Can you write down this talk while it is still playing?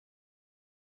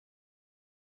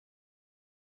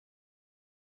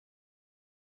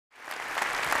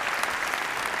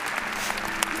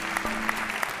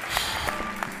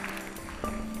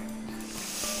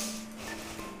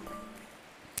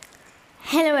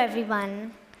Hello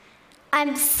everyone.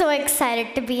 I'm so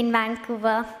excited to be in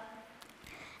Vancouver.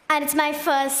 And it's my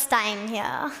first time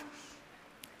here.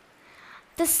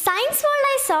 The science world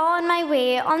I saw on my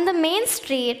way on the main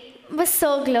street was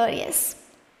so glorious.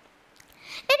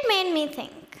 It made me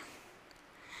think.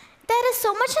 There is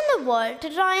so much in the world to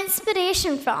draw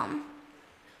inspiration from.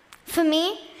 For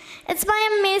me, it's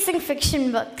my amazing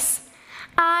fiction books,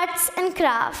 arts and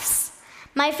crafts,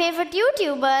 my favorite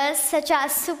YouTubers such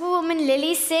as Superwoman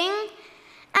Lily Singh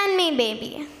and Me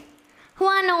Baby, who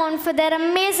are known for their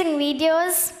amazing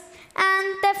videos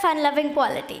and their fun-loving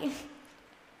quality.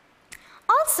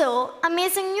 Also,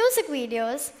 amazing music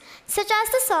videos such as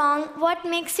the song What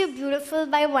Makes You Beautiful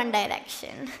by One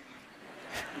Direction.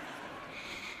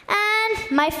 And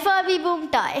my Furby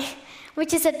Boom toy,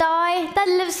 which is a toy that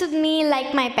lives with me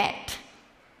like my pet.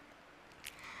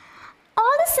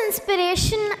 All this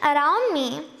inspiration around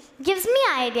me gives me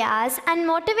ideas and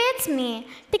motivates me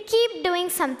to keep doing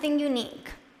something unique,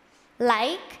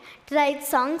 like to write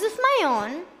songs of my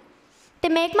own, to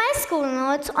make my school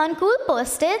notes on cool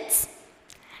post-its,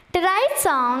 to write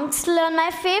songs to learn my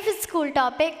favorite school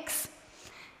topics,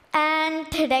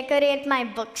 and to decorate my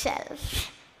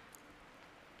bookshelf.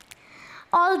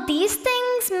 All these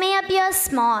things may appear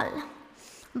small,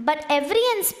 but every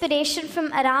inspiration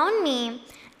from around me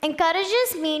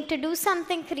encourages me to do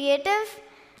something creative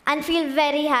and feel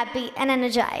very happy and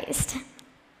energized.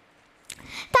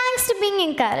 Thanks to being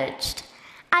encouraged,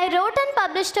 I wrote and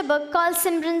published a book called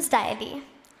Simran's Diary,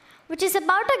 which is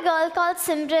about a girl called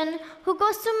Simran who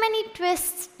goes through many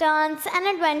twists, turns, and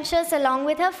adventures along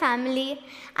with her family,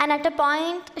 and at a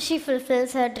point, she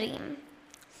fulfills her dream.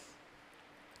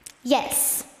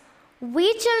 Yes,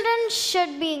 we children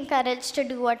should be encouraged to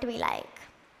do what we like.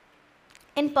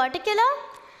 In particular,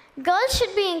 girls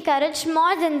should be encouraged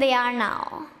more than they are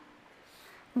now.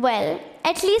 Well,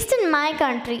 at least in my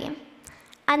country,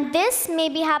 and this may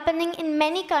be happening in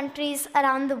many countries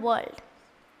around the world.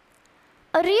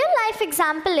 A real-life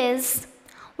example is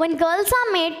when girls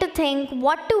are made to think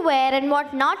what to wear and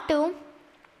what not to,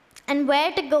 and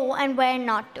where to go and where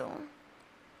not to.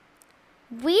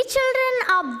 We children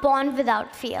are born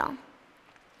without fear,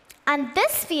 and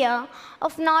this fear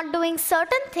of not doing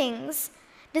certain things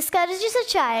discourages a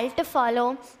child to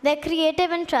follow their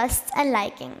creative interests and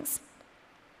likings.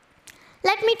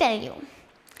 Let me tell you,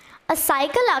 a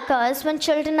cycle occurs when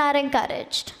children are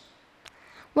encouraged.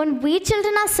 When we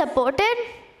children are supported,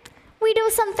 we do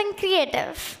something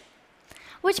creative,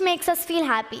 which makes us feel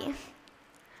happy.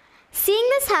 Seeing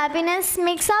this happiness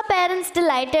makes our parents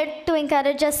delighted to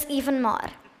encourage us even more.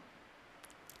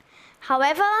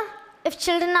 However, if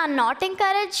children are not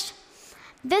encouraged,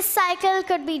 this cycle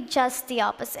could be just the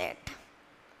opposite.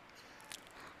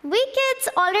 We kids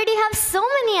already have so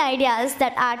many ideas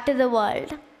that add to the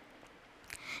world.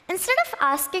 Instead of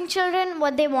asking children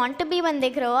what they want to be when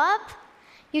they grow up,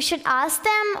 you should ask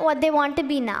them what they want to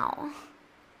be now.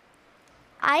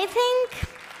 I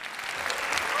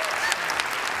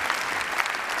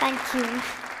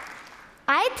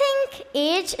think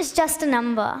age is just a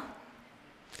number.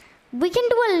 We can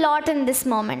do a lot in this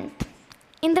moment,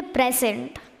 in the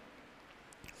present.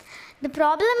 The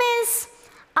problem is,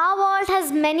 our world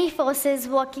has many forces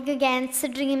working against the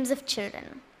dreams of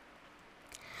children.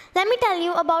 Let me tell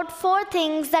you about 4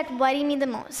 things that worry me the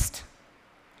most.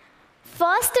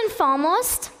 First and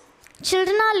foremost,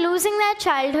 children are losing their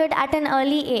childhood at an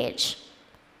early age.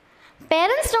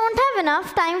 Parents don't have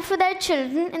enough time for their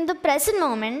children in the present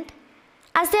moment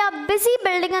as they are busy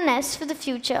building a nest for the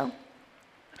future.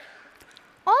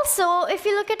 Also, if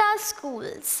you look at our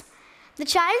schools, the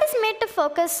child is made to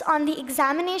focus on the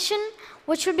examination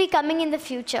which will be coming in the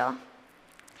future.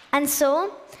 And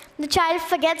so, the child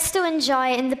forgets to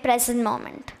enjoy in the present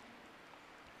moment.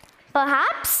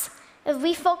 Perhaps, if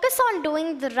we focus on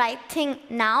doing the right thing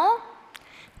now,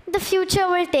 the future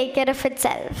will take care of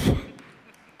itself.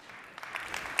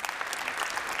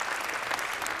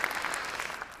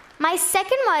 My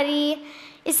second worry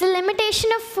is the limitation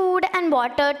of food and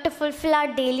water to fulfill our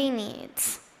daily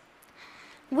needs.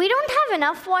 We don't have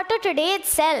enough water today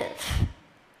itself.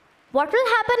 What will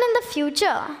happen in the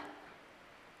future?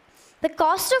 The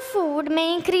cost of food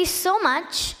may increase so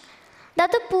much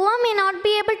that the poor may not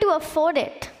be able to afford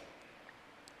it.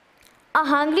 A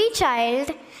hungry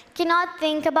child cannot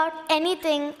think about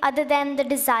anything other than the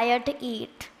desire to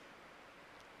eat.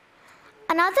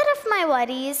 Another of my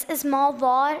worries is more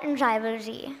war and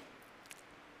rivalry.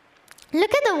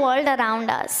 Look at the world around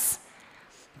us.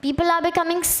 People are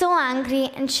becoming so angry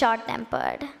and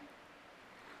short-tempered.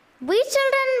 We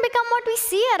children become what we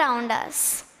see around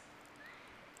us.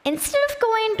 Instead of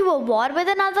going to a war with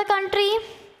another country,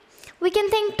 we can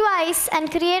think twice and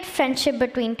create friendship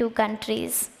between two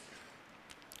countries.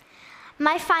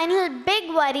 My final big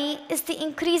worry is the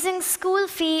increasing school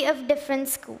fee of different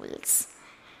schools.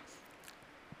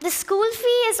 The school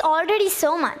fee is already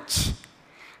so much.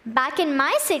 Back in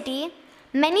my city,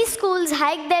 many schools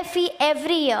hike their fee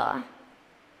every year.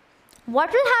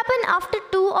 What will happen after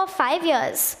 2 or 5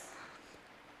 years?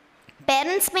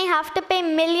 Parents may have to pay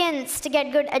millions to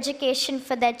get good education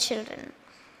for their children.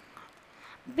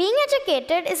 Being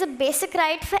educated is a basic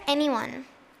right for anyone.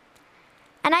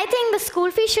 And I think the school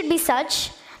fee should be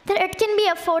such that it can be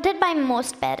afforded by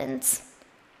most parents.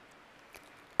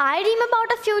 I dream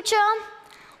about a future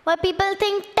where people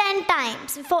think 10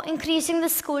 times before increasing the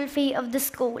school fee of the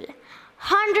school,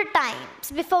 100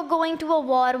 times before going to a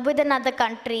war with another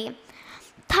country,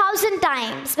 1,000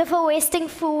 times before wasting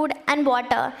food and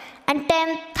water, and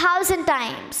 10,000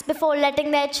 times before letting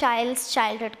their child's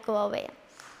childhood go away.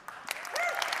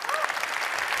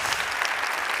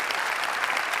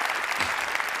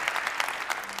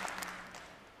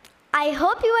 I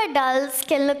hope you adults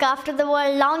can look after the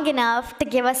world long enough to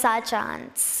give us our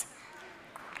chance.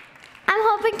 I'm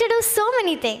hoping to do so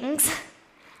many things.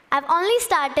 I've only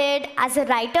started as a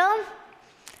writer,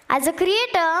 as a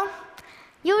creator,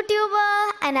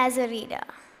 YouTuber, and as a reader.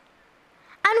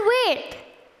 And wait,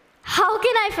 how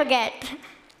can I forget?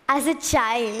 As a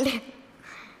child.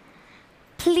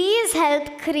 Please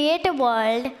help create a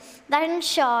world that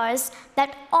ensures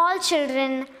that all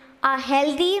children are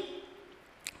healthy,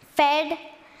 fed,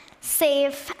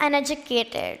 safe, and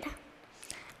educated.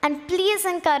 And please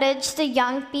encourage the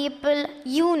young people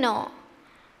you know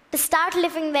to start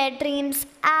living their dreams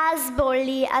as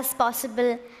boldly as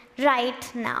possible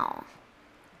right now.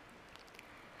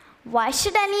 Why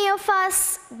should any of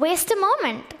us waste a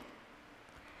moment?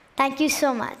 Thank you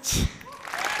so much.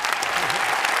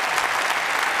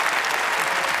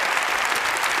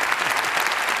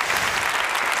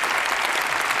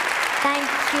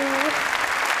 Thank you.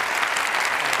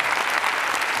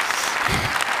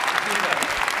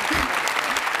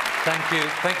 Thank you.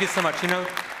 Thank you so much. You know,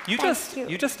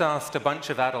 you just asked a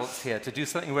bunch of adults here to do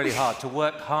something really hard, to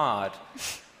work hard,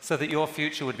 so that your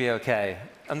future would be okay.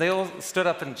 And they all stood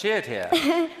up and cheered here.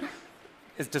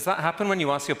 Does that happen when you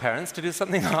ask your parents to do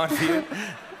something hard for you?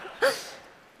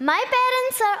 My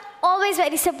parents are always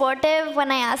very supportive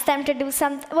when I ask them to do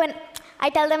something. When I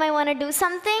tell them I want to do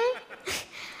something,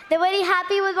 they're very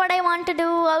happy with what I want to do,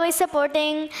 always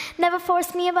supporting, never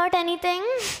force me about anything.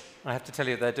 I have to tell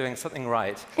you, they're doing something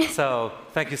right. So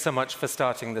thank you so much for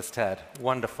starting this TED.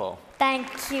 Wonderful. Thank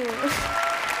you.